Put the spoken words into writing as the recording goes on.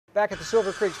Back at the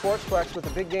Silver Creek Sportsplex with a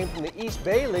big game from the East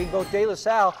Bay League, both De La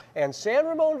Salle and San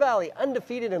Ramon Valley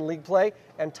undefeated in league play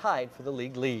and tied for the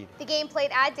league lead. The game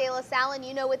played at De La Salle, and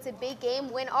you know it's a big game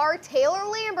when our Taylor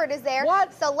Lambert is there.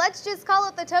 What? So let's just call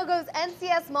it the Togo's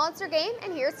NCS Monster Game,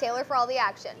 and here's Taylor for all the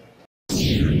action.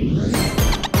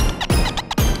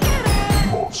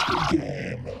 Monster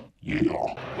Game.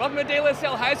 Yeah. Welcome to De La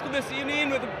Salle High School this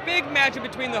evening with a big matchup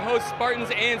between the host Spartans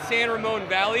and San Ramon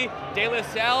Valley. De La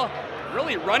Salle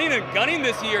really running and gunning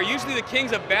this year. Usually the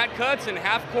kings of bat cuts and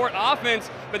half-court offense,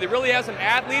 but they really have some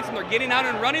athletes and they're getting out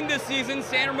and running this season.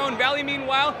 San Ramon Valley,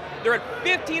 meanwhile, they're at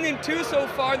 15-2 so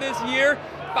far this year,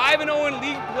 5-0 in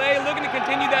league play, looking to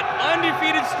continue that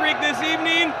undefeated streak this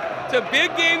evening. It's a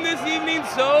big game this evening,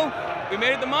 so we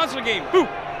made it the Monster Game. Woo!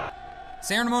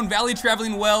 San Ramon Valley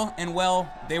traveling well, and well,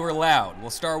 they were loud. We'll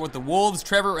start with the Wolves,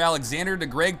 Trevor Alexander to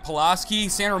Greg Poloski.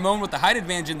 San Ramon with the height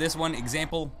advantage in this one,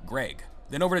 example, Greg.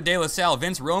 Then over to De La Salle,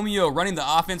 Vince Romeo running the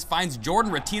offense, finds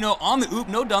Jordan Ratino on the oop,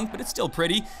 no dunk, but it's still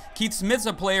pretty. Keith Smith's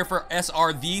a player for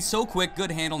SRV, so quick,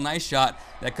 good handle, nice shot.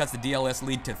 That cuts the DLS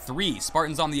lead to 3.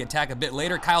 Spartans on the attack a bit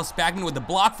later. Kyle SPACKMAN with the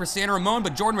block for San Ramon,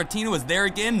 but Jordan Ratino is there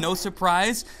again, no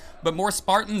surprise. But more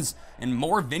Spartans and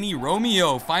more Vinny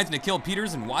Romeo finds NIKHIL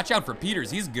Peters, and watch out for Peters,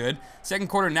 he's good. Second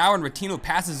quarter now, and Ratino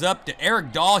passes up to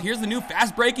Eric DAUL. Here's the new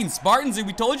fast-breaking Spartans that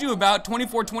we told you about,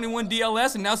 24-21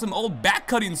 DLS, and now some old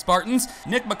back-cutting Spartans.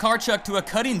 MAH-CAR-CHUCK to a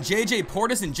cutting JJ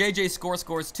Portis, and JJ scores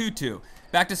 2-2.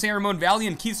 Back to San Ramon Valley,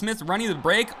 and Keith Smith running the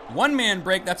break. One-man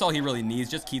break, that's all he really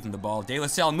needs, just Keith in the ball. De La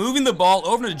Salle moving the ball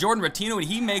over to Jordan Ratino, and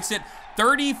he makes it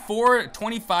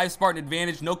 34-25 Spartan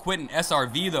advantage. No quit in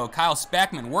SRV, though. Kyle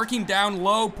SPACKMAN working down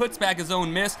low, puts back his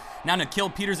own miss. Now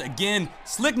NIKHIL Peters again.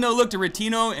 Slick no-look to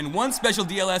Ratino, and one special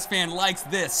DLS fan likes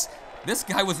this. This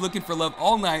guy was looking for love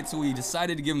all night, so we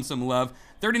decided to give him some love.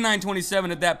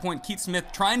 39-27 at that point. Keith Smith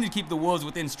trying to keep the Wolves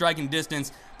within striking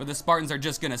distance, but the Spartans are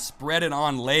just going to spread it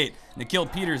on late.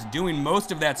 NIKHIL Peters doing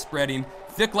most of that spreading.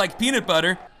 Thick like peanut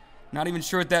butter. Not even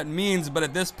sure what that means, but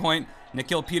at this point,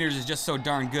 NIKHIL Peters is just so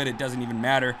darn good it doesn't even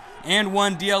matter. And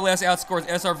one, DLS outscores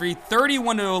SRV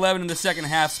 31-11 in the second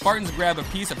half. Spartans grab a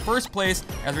piece of first place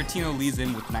as Ratino leads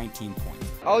in with 19 points.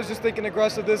 I was just thinking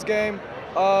aggressive this game.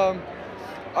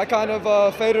 I kind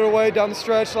of faded away down the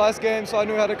stretch last game, so I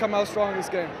knew how to come out strong this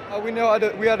game. We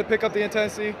had to pick up the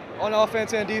intensity on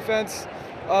offense and defense.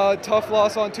 Tough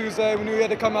loss on Tuesday. We knew we had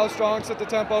to come out strong, set the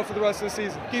tempo for the rest of the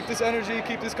season. Keep this energy,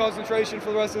 keep this concentration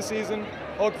for the rest of the season.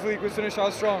 Hopefully we can finish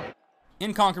out strong.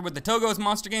 In Concord with the Togo's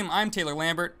Monster Game, I'm Taylor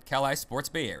Lambert, Cal Sports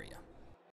Bay Area.